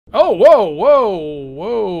Oh, whoa, whoa,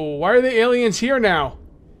 whoa. Why are the aliens here now?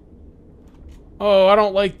 Oh, I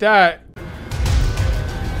don't like that.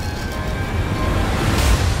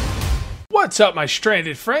 What's up, my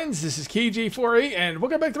stranded friends? This is KJ48, and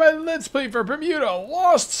welcome back to my Let's Play for Bermuda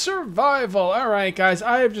Lost Survival. Alright, guys,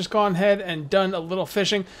 I have just gone ahead and done a little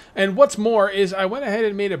fishing, and what's more is I went ahead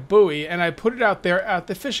and made a buoy, and I put it out there at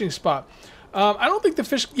the fishing spot. I don't think the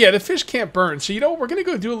fish... Yeah, the fish can't burn. So, you know, we're going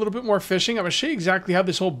to go do a little bit more fishing. I'm going to show you exactly how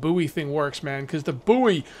this whole buoy thing works, man, because the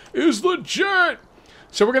buoy is legit.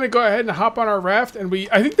 So we're going to go ahead and hop on our raft, and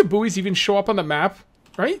I think the buoys even show up on the map,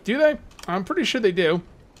 right? Do they? I'm pretty sure they do.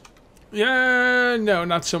 Yeah, no,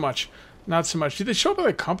 not so much. Not so much. Do they show up on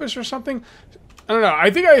the compass or something? I don't know.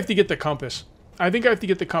 I think I have to get the compass. I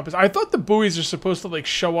thought the buoys are supposed to, like,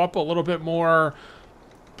 show up a little bit more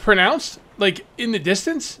pronounced, like, in the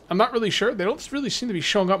distance. I'm not really sure. They don't really seem to be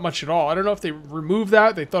showing up much at all. I don't know if they removed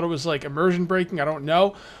that. They thought it was, like, immersion breaking. I don't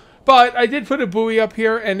know. But I did put a buoy up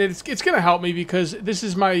here, and it's going to help me because this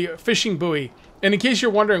is my fishing buoy. And in case you're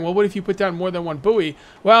wondering, well, what if you put down more than one buoy?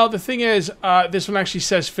 Well, the thing is, this one actually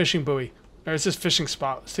says fishing buoy. Or it says fishing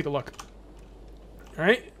spot. Let's take a look. All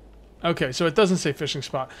right. Okay, so it doesn't say fishing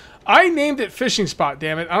spot. I named it fishing spot,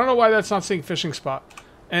 damn it. I don't know why that's not saying fishing spot.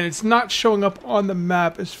 And it's not showing up on the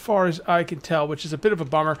map as far as I can tell, which is a bit of a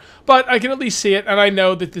bummer. But I can at least see it, and I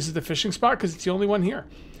know that this is the fishing spot because it's the only one here.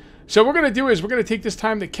 So what we're going to do is we're going to take this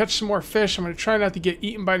time to catch some more fish. I'm going to try not to get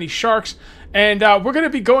eaten by any sharks. And we're going to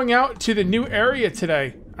be going out to the new area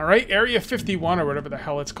today. All right? Area 51 or whatever the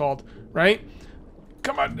hell it's called. Right?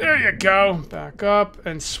 Come on. There you go. Back up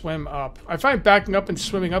and swim up. I find backing up and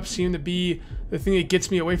swimming up seem to be the thing that gets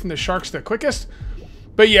me away from the sharks the quickest.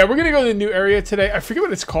 But yeah, we're going to go to the new area today. I forget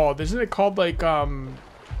what it's called. Isn't it called like... it's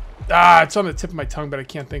on the tip of my tongue, but I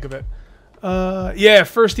can't think of it. Yeah,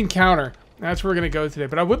 First Encounter. That's where we're going to go today.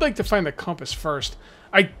 But I would like to find the compass first.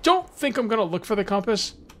 I don't think I'm going to look for the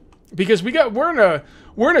compass because we're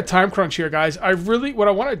in a time crunch here, guys. What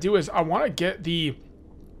I want to do is I want to get the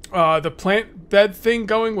plant bed thing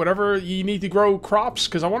going, whatever you need to grow crops,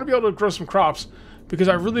 because I want to be able to grow some crops because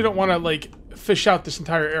I really don't want to like fish out this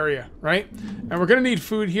entire area, right? And we're going to need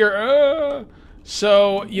food here.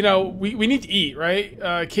 So, you know, we need to eat,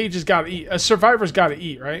 right? Cage has got to eat. A survivor's got to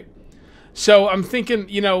eat, right? So I'm thinking,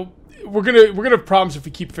 you know, we're gonna have problems if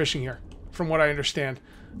we keep fishing here, from what I understand.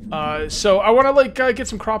 So I want to like get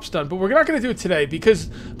some crops done, but we're not gonna do it today because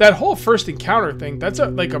that whole First Encounter thing, that's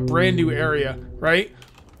like a brand new area, right?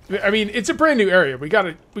 I mean, it's a brand new area. We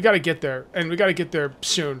gotta get there, and we gotta get there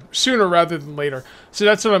sooner rather than later. So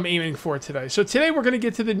that's what I'm aiming for today. So today we're gonna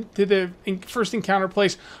get to the First Encounter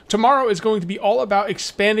place. Tomorrow is going to be all about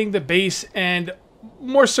expanding the base, and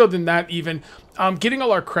more so than that even, getting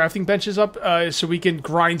all our crafting benches up so we can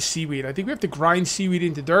grind seaweed. I think we have to grind seaweed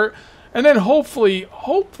into dirt, and then hopefully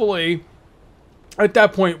at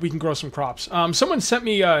that point we can grow some crops. Someone sent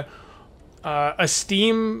me a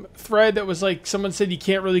Steam thread that was like, someone said you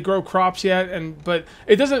can't really grow crops yet, but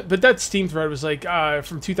that Steam thread was like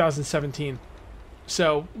from 2017.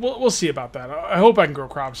 So we'll see about that. I hope I can grow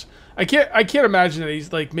crops. I can't imagine that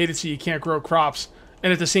he's like made it so you can't grow crops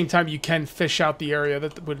and at the same time you can fish out the area.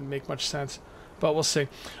 That wouldn't make much sense. But we'll see.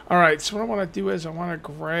 All right, so what I want to do is I want to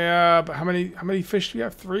grab... How many fish do we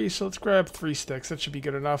have? 3? So let's grab 3 sticks. That should be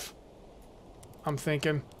good enough, I'm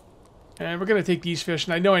thinking. And we're going to take these fish,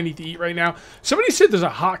 and I know I need to eat right now. Somebody said there's a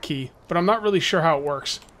hotkey, but I'm not really sure how it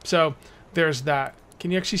works. So there's that. Can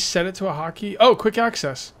you actually set it to a hotkey? Oh, quick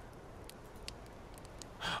access.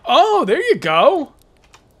 Oh, there you go.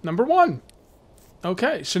 Number 1.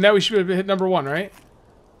 Okay, so now we should be able to hit number 1, right?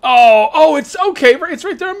 Oh, it's okay. It's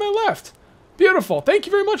right there on my left. Beautiful. Thank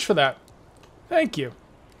you very much for that. Thank you.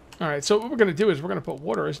 All right, so what we're going to do is we're going to put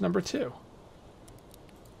water as number 2.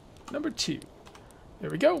 Number 2. There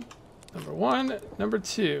we go. Number 1, number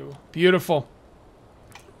 2. Beautiful.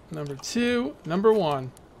 Number 2, number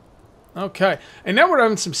 1. Okay, and now we're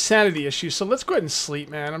having some sanity issues, so let's go ahead and sleep,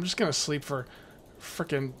 man. I'm just going to sleep for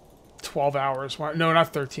freaking 12 hours. No,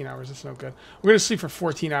 not 13 hours. That's no good. We're going to sleep for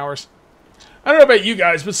 14 hours. I don't know about you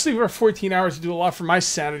guys, but sleeping for 14 hours would do a lot for my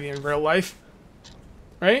sanity in real life.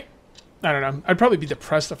 Right? I don't know. I'd probably be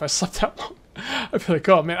depressed if I slept that long. I'd be like,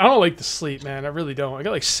 oh, man, I don't like to sleep, man. I really don't. I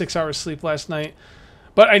got like 6 hours sleep last night.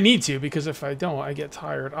 But I need to, because if I don't, I get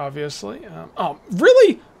tired, obviously. Oh,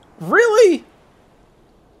 really? Really?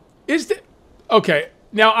 Is there... Okay,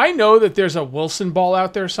 now I know that there's a Wilson ball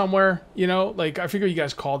out there somewhere, you know? Like, I forget what you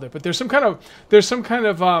guys called it, but there's some kind of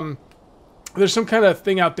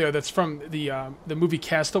thing out there that's from the movie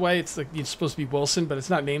Castaway. It's like it's supposed to be Wilson, but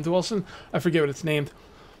it's not named Wilson. I forget what it's named.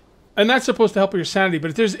 And that's supposed to help with your sanity.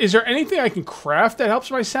 But if is there anything I can craft that helps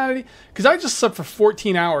my sanity? Because I just slept for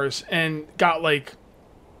 14 hours and got like,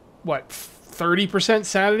 what, 30%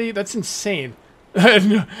 sanity? That's insane.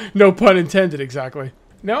 No pun intended, exactly.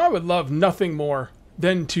 Now I would love nothing more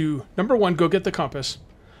than to, number one, go get the compass.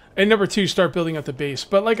 And number two, start building up the base.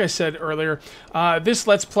 But like I said earlier, this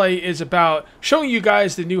Let's Play is about showing you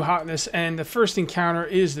guys the new hotness. And the first encounter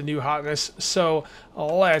is the new hotness. So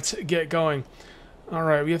let's get going. All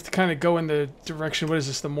right, we have to kind of go in the direction. What is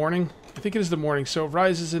this, the morning? I think it is the morning. So it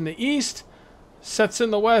rises in the east, sets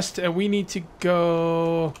in the west, and we need to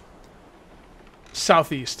go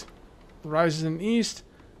southeast. Rises in the east,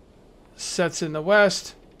 sets in the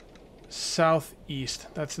west, southeast.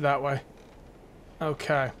 That's that way.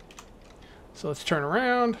 Okay. So let's turn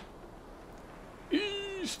around.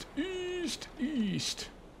 East, east, east.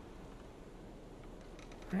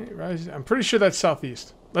 Right, rises. I'm pretty sure that's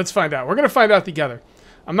southeast. Let's find out. We're going to find out together.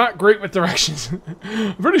 I'm not great with directions.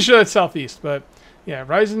 I'm pretty sure that's southeast, but yeah,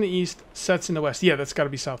 rises in the east, sets in the west. Yeah, that's got to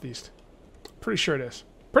be southeast. Pretty sure it is.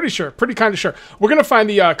 Pretty sure. Pretty kind of sure. We're going to find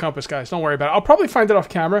the compass, guys. Don't worry about it. I'll probably find it off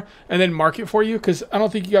camera and then mark it for you because I don't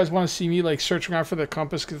think you guys want to see me like search around for the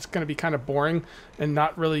compass because it's going to be kind of boring and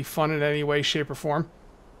not really fun in any way, shape, or form.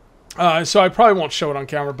 So I probably won't show it on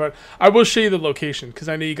camera, but I will show you the location because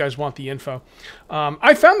I know you guys want the info.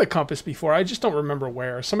 I found the compass before. I just don't remember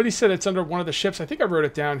where. Somebody said it's under one of the ships. I think I wrote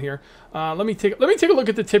it down here. Let me take a look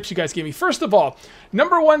at the tips you guys gave me. First of all,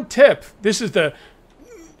 number one tip. This is the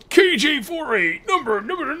KJ48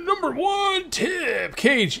 number one tip.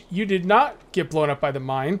 Cage, you did not get blown up by the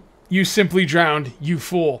mine. You simply drowned, you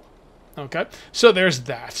fool. Okay, so there's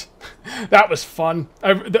that. That was fun.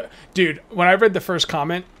 Dude, when I read the first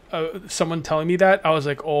comment, someone telling me that, I was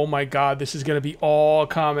like, oh my god, this is going to be all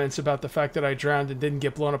comments about the fact that I drowned and didn't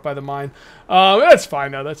get blown up by the mine. That's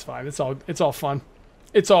fine, though. That's fine. It's all fun.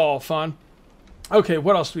 It's all fun. Okay,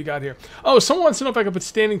 what else do we got here? Oh, someone wants to know if I can put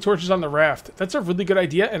standing torches on the raft. That's a really good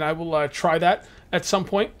idea, and I will try that at some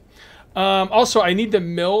point. Also, I need the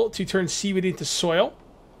mill to turn seaweed into soil.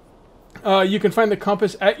 You can find the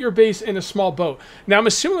compass at your base in a small boat. Now, I'm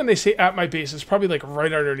assuming when they say at my base, it's probably like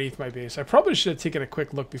right underneath my base. I probably should have taken a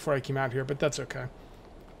quick look before I came out here, but that's okay.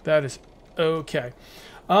 That is okay.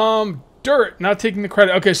 Dirt, not taking the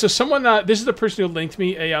credit. Okay, so someone, this is the person who linked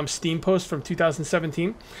me a Steam post from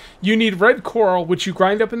 2017. You need red coral, which you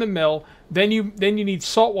grind up in the mill. Then you need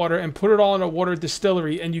salt water and put it all in a water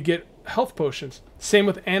distillery, and you get health potions. Same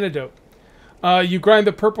with antidote. You grind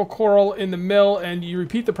the purple coral in the mill, and you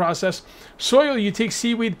repeat the process. Soil, you take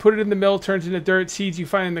seaweed, put it in the mill, turns into dirt. Seeds you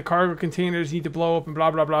find in the cargo containers need to blow up, and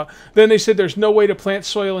blah, blah, blah. Then they said there's no way to plant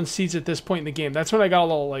soil and seeds at this point in the game. That's when I got a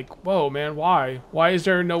little like, whoa, man, why? Why is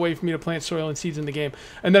there no way for me to plant soil and seeds in the game?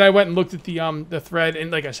 And then I went and looked at the thread,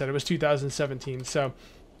 and like I said, it was 2017. So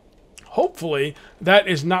hopefully that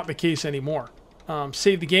is not the case anymore.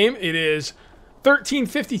 Save the game. It is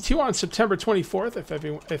 13:52 on September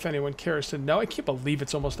 24th, if anyone cares to know. I can't believe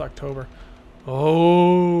it's almost October.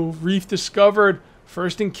 Oh, reef discovered.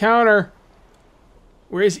 First encounter.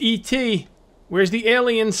 Where's E.T.? Where's the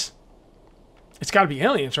aliens? It's got to be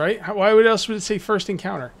aliens, right? Why else would it say first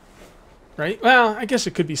encounter? Right? Well, I guess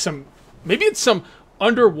it could be some... Maybe it's some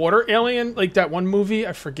underwater alien, like that one movie.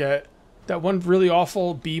 I forget. That one really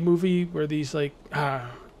awful B movie where these, like...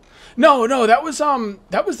 No, that was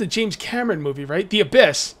the James Cameron movie, right? The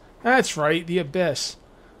Abyss. That's right, The Abyss.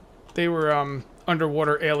 They were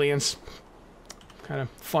underwater aliens. Kind of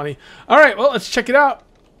funny. All right, well, let's check it out.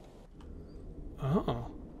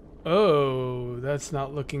 Oh, that's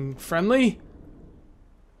not looking friendly.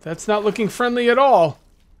 That's not looking friendly at all.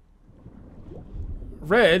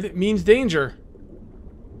 Red means danger.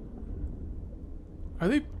 Are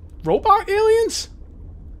they robot aliens?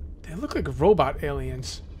 They look like robot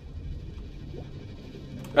aliens.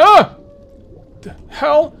 Ah! The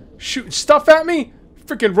hell? Shooting stuff at me?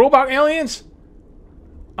 Freaking robot aliens?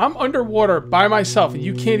 I'm underwater by myself and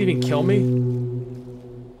you can't even kill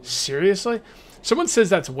me? Seriously? Someone says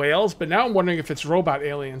that's whales, but now I'm wondering if it's robot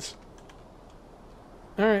aliens.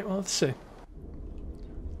 Alright, well, let's see.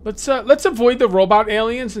 Let's avoid the robot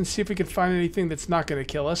aliens and see if we can find anything that's not going to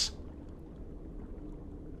kill us.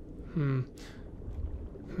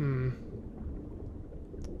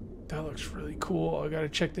 That looks really cool. I gotta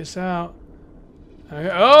check this out.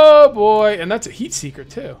 Oh boy! And that's a heat seeker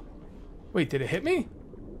too. Wait, did it hit me?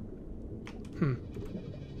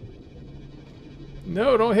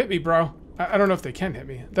 No, don't hit me, bro. I don't know if they can hit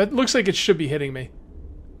me. That looks like it should be hitting me.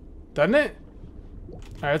 Doesn't it?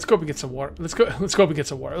 Alright, let's go up and get some water. Let's go up and get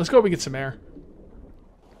some water. Let's go up and get some air.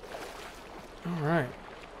 Alright.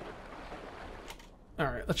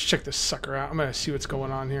 Alright, let's check this sucker out. I'm gonna see what's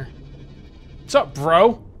going on here. What's up,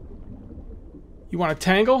 bro? You want to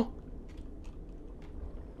tangle?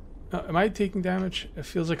 Am I taking damage? It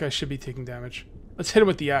feels like I should be taking damage. Let's hit him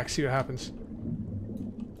with the axe, see what happens.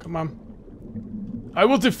 Come on. I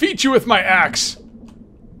will defeat you with my axe!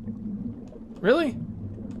 Really?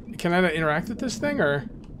 Can I not interact with this thing, or...?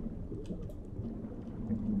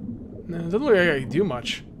 No, it doesn't look like I can do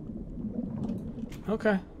much.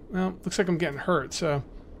 Okay. Well, looks like I'm getting hurt, so...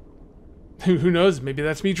 Who knows? Maybe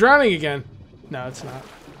that's me drowning again. No, it's not.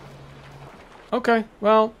 Okay,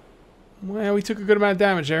 well, we took a good amount of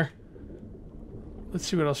damage there. Let's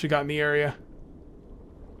see what else we got in the area.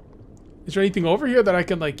 Is there anything over here that I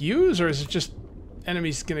can, like, use, or is it just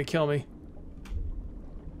enemies gonna kill me?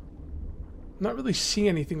 I'm not really seeing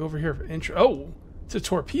anything over here. Oh, it's a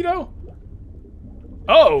torpedo?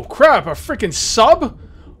 Oh, crap, a freaking sub?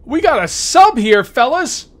 We got a sub here,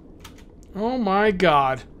 fellas! Oh my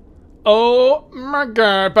god. Oh my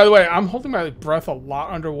god. By the way, I'm holding my breath a lot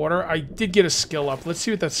underwater. I did get a skill up. Let's see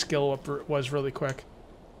what that skill up was really quick.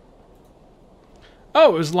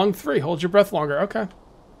 Oh, it was lung 3. Hold your breath longer. Okay.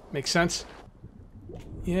 Makes sense.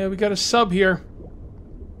 Yeah, we got a sub here.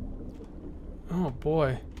 Oh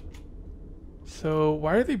boy. So,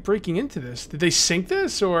 why are they breaking into this? Did they sink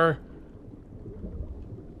this, or...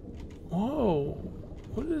 Whoa.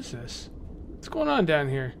 What is this? What's going on down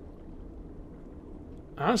here?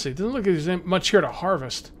 Honestly, it doesn't look like there's much here to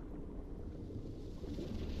harvest.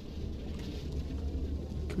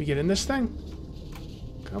 Can we get in this thing?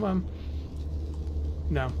 Come on.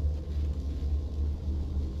 No.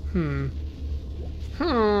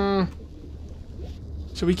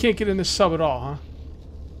 So we can't get in this sub at all, huh?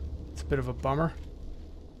 It's a bit of a bummer.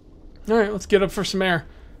 Alright, let's get up for some air.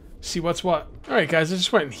 See what's what. Alright, guys, I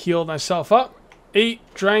just went and healed myself up. Ate,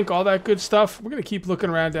 drank, all that good stuff. We're going to keep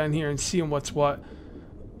looking around down here and seeing what's what.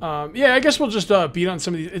 Yeah, I guess we'll just beat on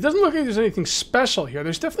some of these. It doesn't look like there's anything special here.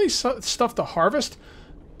 There's definitely stuff to harvest,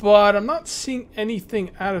 but I'm not seeing anything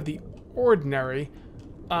out of the ordinary.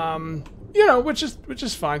 You know, which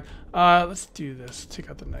is fine. Let's do this. Take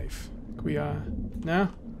out the knife. Can we, no?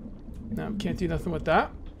 No, can't do nothing with that.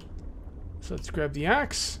 So let's grab the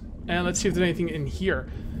axe, and let's see if there's anything in here.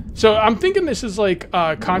 So I'm thinking this is like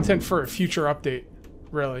content for a future update,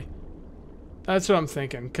 really. That's what I'm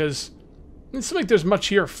thinking, because it doesn't seem like there's much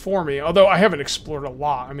here for me, although I haven't explored a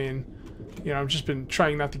lot. I mean, you know, I've just been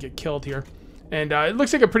trying not to get killed here. And it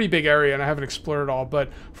looks like a pretty big area, and I haven't explored it all. But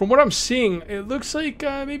from what I'm seeing, it looks like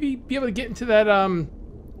maybe be able to get into that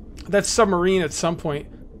that submarine at some point.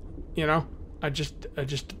 You know, I just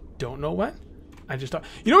don't know when. I just don't.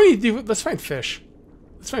 You know what you do? Let's find fish.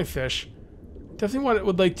 Let's find fish. Definitely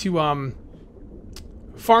would like to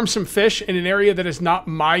farm some fish in an area that is not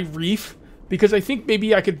my reef, because I think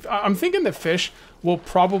maybe I could. I'm thinking that fish will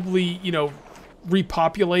probably, you know,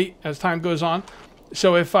 repopulate as time goes on.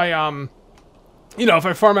 So if I you know, if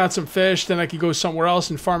I farm out some fish, then I could go somewhere else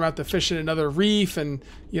and farm out the fish in another reef, and,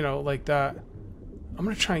 you know, like that. I'm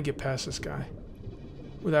going to try and get past this guy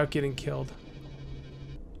without getting killed,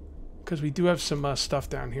 because we do have some stuff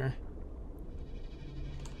down here.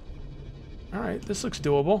 Alright, this looks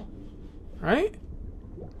doable. Right?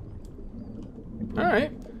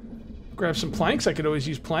 Alright. Grab some planks. I could always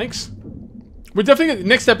use planks. We're definitely...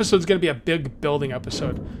 Next episode is going to be a big building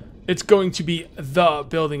episode. It's going to be the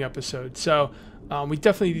building episode. So... we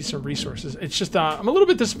definitely need some resources. It's just, I'm a little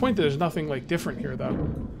bit disappointed there's nothing, like, different here,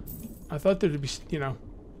 though. I thought there'd be, you know,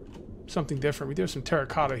 something different. We do have some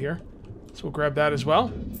terracotta here, so we'll grab that as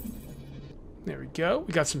well. There we go.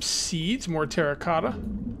 We got some seeds, more terracotta.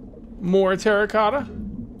 More terracotta.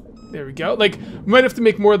 There we go. Like, we might have to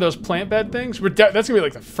make more of those plant bed things. That's going to be,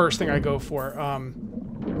 like, the first thing I go for,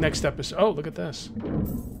 next episode. Oh, look at this.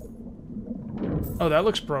 Oh, that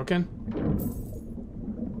looks broken.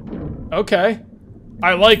 Okay.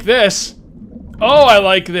 I like this. Oh, I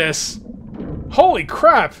like this. Holy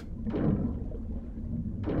crap.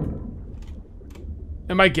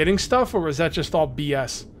 Am I getting stuff, or was that just all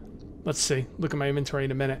BS? Let's see. Look at my inventory in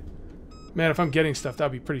a minute. Man, if I'm getting stuff,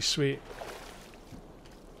 that'd be pretty sweet.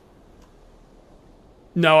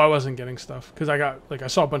 No, I wasn't getting stuff, because I got, like, I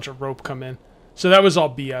saw a bunch of rope come in. So that was all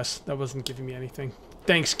BS. That wasn't giving me anything.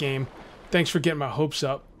 Thanks, game. Thanks for getting my hopes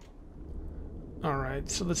up. Alright,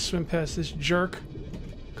 so let's swim past this jerk.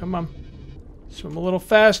 Come on. Swim a little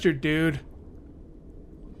faster, dude.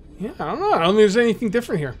 Yeah, I don't know. I don't think there's anything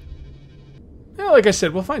different here. Yeah, like I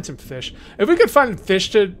said, we'll find some fish. If we could find fish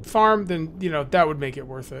to farm, then, you know, that would make it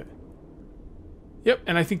worth it. Yep,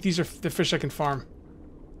 and I think these are the fish I can farm.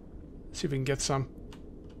 Let's see if we can get some.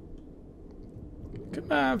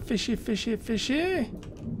 Come on, fishy, fishy, fishy.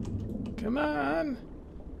 Come on.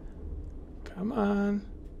 Come on.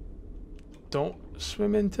 don't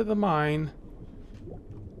swim into the mine.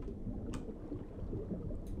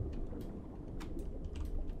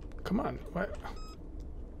 Come on. What?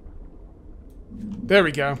 There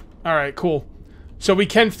we go. All right, cool. So we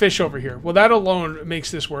can fish over here. Well, that alone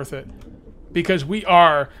makes this worth it. Because we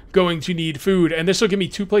are going to need food. And this will give me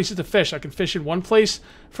 2 places to fish. I can fish in one place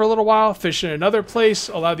for a little while, fish in another place,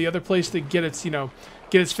 allow the other place to get its,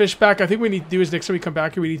 get its fish back. I think what we need to do is next time we come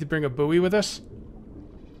back here, we need to bring a buoy with us.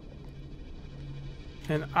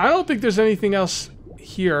 And I don't think there's anything else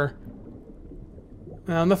here.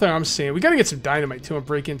 No, nothing I'm seeing. We gotta get some dynamite too and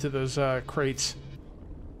break into those crates.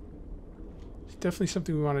 It's definitely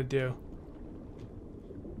something we want to do.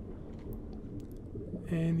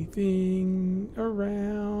 Anything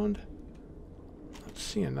around? Not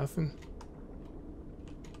seeing nothing.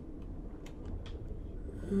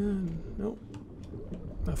 Nope.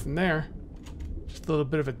 Nothing there. Just a little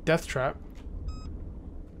bit of a death trap.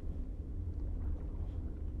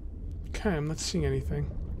 Okay, I'm not seeing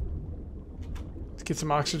anything. Let's get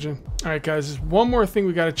some oxygen. Alright guys, there's one more thing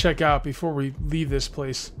we gotta check out before we leave this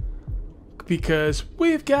place. Because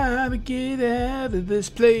we've gotta get out of this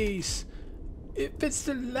place. If it's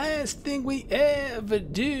the last thing we ever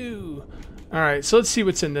do. Alright, so let's see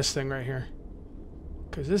what's in this thing right here.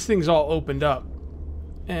 Because this thing's all opened up.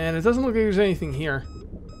 And it doesn't look like there's anything here.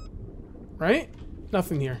 Right?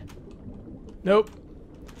 Nothing here. Nope.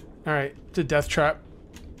 Alright, it's a death trap.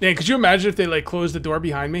 Man, could you imagine if they like closed the door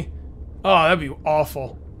behind me? Oh, that'd be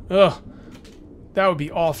awful. Ugh. That would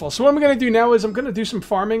be awful. So what I'm going to do now is I'm going to do some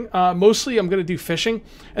farming. Mostly I'm going to do fishing.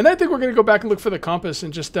 And then I think we're going to go back and look for the compass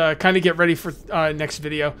and just kind of get ready for next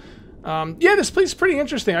video. Yeah, this place is pretty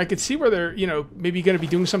interesting. I could see where they're, maybe going to be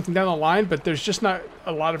doing something down the line, but there's just not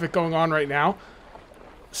a lot of it going on right now.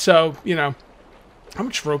 So, how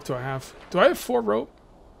much rope do I have? Do I have 4 rope?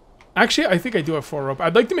 Actually, I think I do have 4 rope.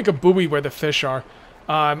 I'd like to make a buoy where the fish are.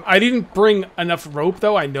 I didn't bring enough rope,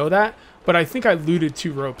 though. I know that. But I think I looted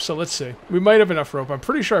 2 ropes, so let's see. We might have enough rope. I'm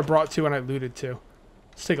pretty sure I brought 2 and I looted 2.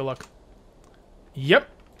 Let's take a look. Yep.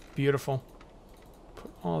 Beautiful.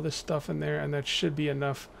 Put all this stuff in there, and that should be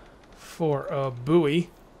enough for a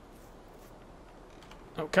buoy.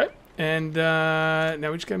 Okay. And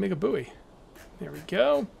now we just gotta make a buoy. There we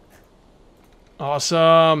go.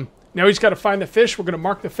 Awesome. Now we just gotta find the fish. We're gonna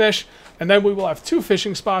mark the fish, and then we will have 2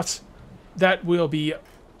 fishing spots. That will be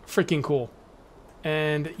freaking cool.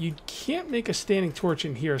 And you can't make a standing torch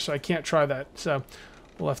in here, so I can't try that. So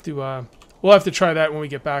we'll have to try that when we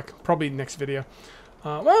get back, probably next video.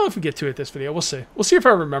 Well, if we get to it this video, we'll see. We'll see if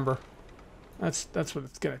I remember. That's what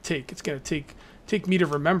it's gonna take. It's gonna take me to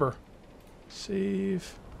remember.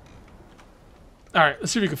 Save. All right,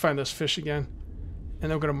 let's see if we can find those fish again,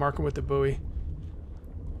 and then we're gonna mark them with the buoy.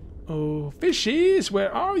 Oh, fishies,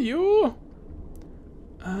 where are you?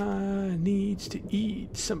 I needs to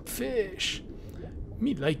eat some fish.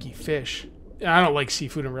 Me likey fish. I don't like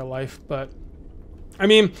seafood in real life, but I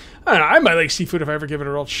mean, I don't know, I might like seafood if I ever give it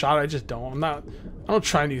a real shot. I just don't. I don't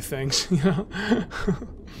try new things,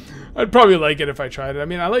 I'd probably like it if I tried it. I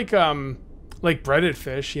mean, I like breaded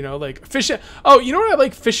fish, like fish. Oh, you know what I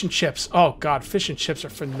like? Fish and chips. Oh God, fish and chips are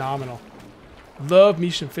phenomenal. Love me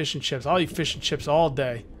some fish and chips. I'll eat fish and chips all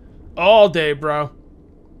day. All day, bro.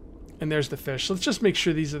 And there's the fish. Let's just make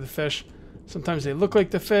sure these are the fish. Sometimes they look like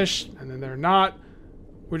the fish, and then they're not.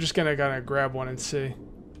 We're just gonna grab one and see.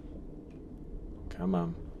 Come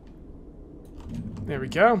on. There we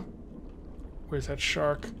go. Where's that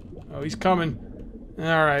shark? Oh, he's coming.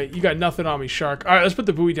 Alright, you got nothing on me, shark. Alright, let's put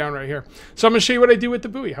the buoy down right here. So I'm gonna show you what I do with the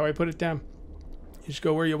buoy, how I put it down. You just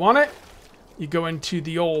go where you want it. You go into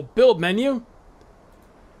the old build menu.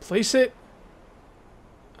 Place it.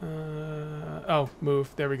 Oh,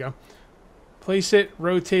 move. There we go. Place it,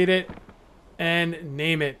 rotate it, and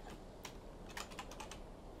name it.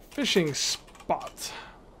 Fishing spot.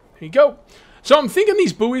 There you go. So I'm thinking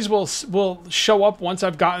these buoys will show up once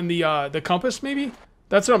I've gotten the compass, maybe?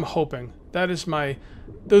 That's what I'm hoping.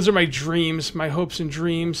 Those are my dreams, my hopes and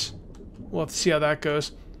dreams. We'll have to see how that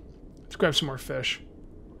goes. Let's grab some more fish.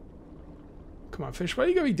 Come on, fish. Why are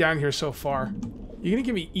you gonna be down here so far? You're gonna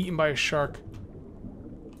get me eaten by a shark.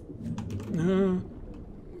 No.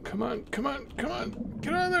 Come on, come on, come on.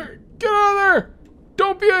 Get out of there. Get out of there.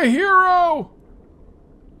 Don't be a hero.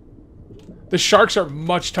 The sharks are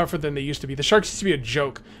much tougher than they used to be. The sharks used to be a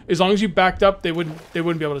joke. As long as you backed up, they wouldn't be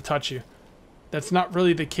able to touch you. That's not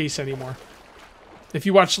really the case anymore. If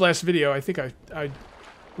you watched the last video, I think I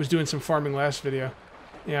was doing some farming last video.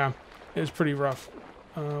 Yeah, it was pretty rough.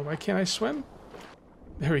 Why can't I swim?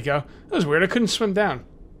 There we go. That was weird. I couldn't swim down.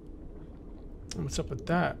 What's up with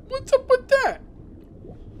that? What's up with that?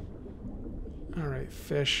 Alright,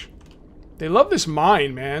 fish. They love this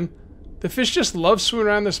mine, man. The fish just love swimming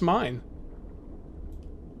around this mine.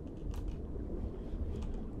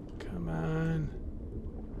 Come on.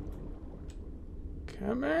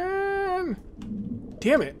 Come on.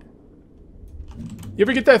 Damn it. You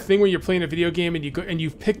ever get that thing when you're playing a video game and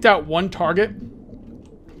you've picked out one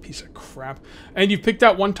target? Piece of crap. And you've picked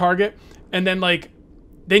out one target and then like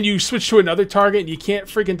then you switch to another target and you can't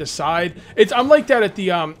freaking decide. I'm like that at the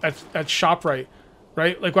at ShopRite,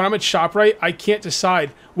 right? Like when I'm at ShopRite, I can't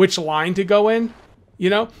decide which line to go in. You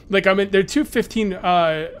know? Like there are two 15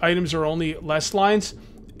 items or only less lines,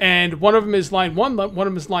 and one of them is line 1, one of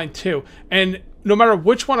them is line 2. And no matter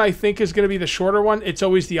which one I think is going to be the shorter one, it's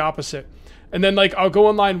always the opposite. And then like I'll go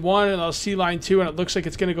on line 1 and I'll see line 2 and it looks like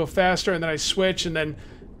it's going to go faster, and then I switch and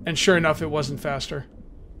sure enough it wasn't faster.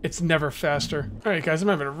 It's never faster. All right, guys, I'm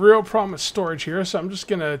having a real problem with storage here, so I'm just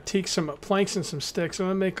going to take some planks and some sticks. I'm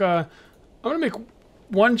going to make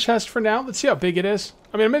one chest for now. Let's see how big it is.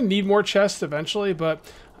 I mean, I'm going to need more chests eventually,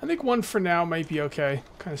 but I think one for now might be okay.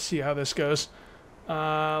 Kind of see how this goes.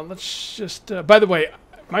 Let's just by the way,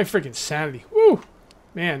 my freaking sanity. Woo!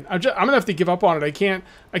 Man, I'm gonna have to give up on it.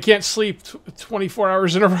 I can't sleep 24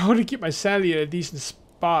 hours in a row to keep my sanity at a decent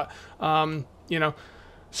spot. You know,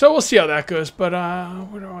 so we'll see how that goes. But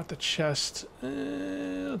where do I want the chest? I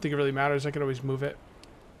don't think it really matters. I can always move it.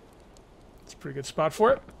 It's a pretty good spot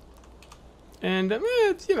for it. And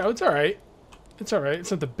you know, it's all right. It's all right.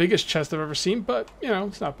 It's not the biggest chest I've ever seen, but you know,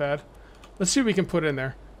 it's not bad. Let's see what we can put in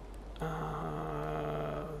there.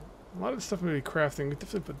 A lot of the stuff maybe crafting. We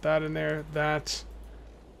definitely put that in there. That.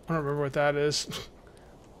 I don't remember what that is.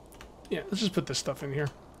 Yeah, let's just put this stuff in here.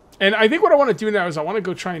 And I think what I want to do now is I want to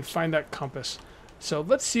go try and find that compass. So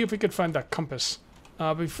let's see if we could find that compass.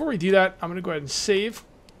 But before we do that, I'm going to go ahead and save.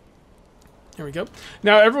 There we go.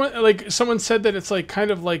 Now, everyone, like, someone said that it's like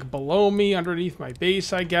kind of like below me, underneath my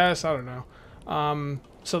base, I guess. I don't know.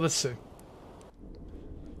 So let's see.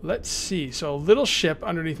 Let's see. So a little ship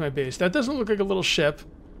underneath my base. That doesn't look like a little ship,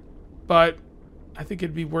 but I think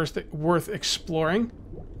it'd be worth exploring.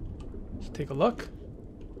 Let's take a look.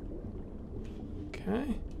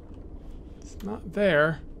 Okay. It's not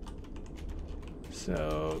there.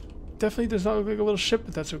 So, definitely does not look like a little ship,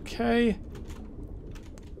 but that's okay.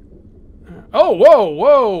 Oh, whoa,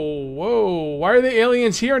 whoa, whoa. Why are the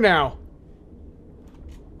aliens here now?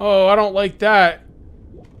 Oh, I don't like that.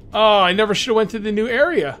 Oh, I never should have went to the new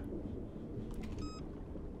area.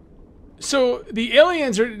 So, the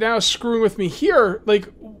aliens are now screwing with me here. Like,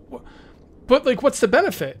 but, like, what's the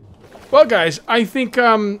benefit? Well, guys, I think,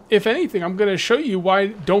 if anything, I'm going to show you why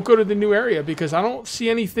don't go to the new area, because I don't see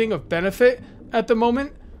anything of benefit at the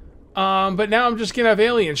moment. But now I'm just going to have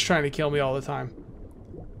aliens trying to kill me all the time.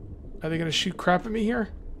 Are they going to shoot crap at me here?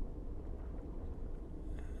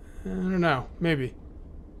 I don't know. Maybe.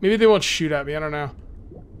 Maybe they won't shoot at me. I don't know.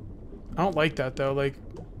 I don't like that, though. Like,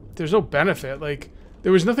 there's no benefit. Like,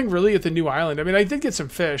 there was nothing really at the new island. I mean, I did get some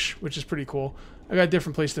fish, which is pretty cool. I got a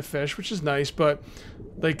different place to fish, which is nice, but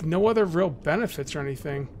like no other real benefits or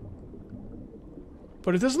anything.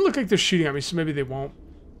 But it doesn't look like they're shooting at me, so maybe they won't.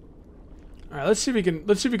 All right, let's see if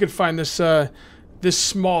we can find this this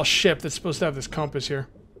small ship that's supposed to have this compass here.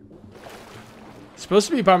 It's supposed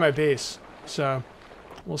to be by my base, so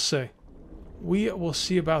we'll see. We will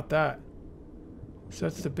see about that. So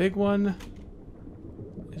that's the big one.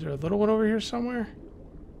 Is there a little one over here somewhere?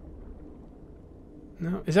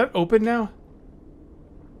 No, is that open now?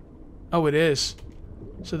 Oh, it is.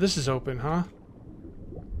 So this is open, huh?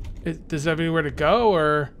 Does it have anywhere to go,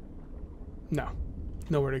 or... No.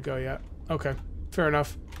 Nowhere to go yet. Okay. Fair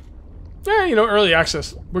enough. Yeah, you know, early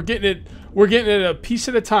access. We're getting it a piece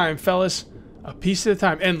at a time, fellas. A piece at a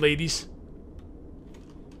time. And ladies.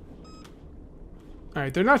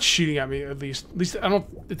 Alright, they're not shooting at me, at least. At least, I don't...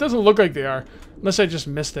 It doesn't look like they are. Unless I just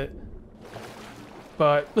missed it.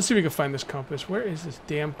 But, let's see if we can find this compass. Where is this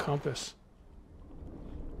damn compass?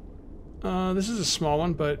 This is a small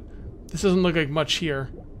one, but this doesn't look like much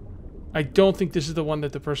here. I don't think this is the one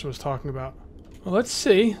that the person was talking about. Well, let's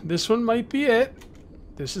see. This one might be it.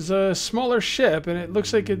 This is a smaller ship, and it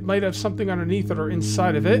looks like it might have something underneath it or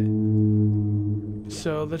inside of it.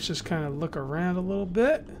 So let's just kind of look around a little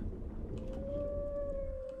bit.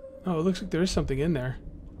 Oh, it looks like there is something in there.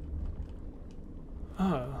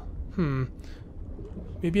 Oh,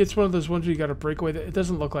 maybe it's one of those ones where you gotta break away. It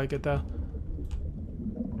doesn't look like it, though.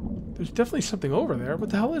 There's definitely something over there. What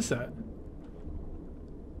the hell is that?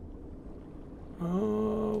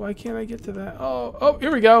 Oh, why can't I get to that? Oh,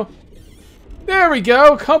 here we go. There we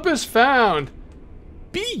go. Compass found.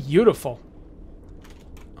 Beautiful.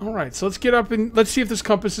 All right, so let's get up and let's see if this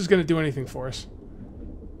compass is going to do anything for us.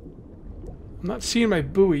 I'm not seeing my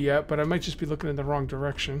buoy yet, but I might just be looking in the wrong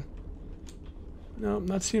direction. No, I'm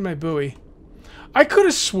not seeing my buoy. I could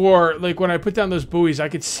have swore, like, when I put down those buoys, I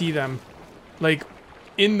could see them, like,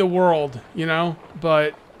 in the world, you know?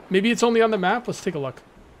 But maybe it's only on the map. Let's take a look.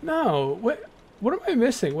 No, what am I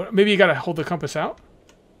missing? Maybe you gotta hold the compass out?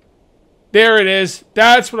 There it is.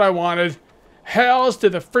 That's what I wanted. Hells to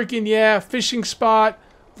the freaking yeah. Fishing spot,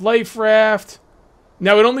 life raft.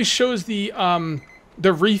 Now, it only shows the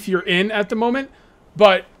reef you're in at the moment,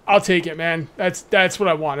 but I'll take it, man. That's what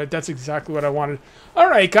I wanted. That's exactly what I wanted. All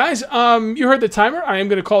right, guys. You heard the timer. I am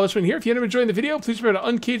going to call this one here. If you ended up enjoying the video, please remember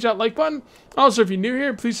to uncage that like button. Also, if you're new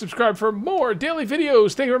here, please subscribe for more daily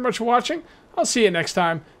videos. Thank you very much for watching. I'll see you next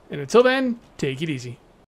time. And until then, take it easy.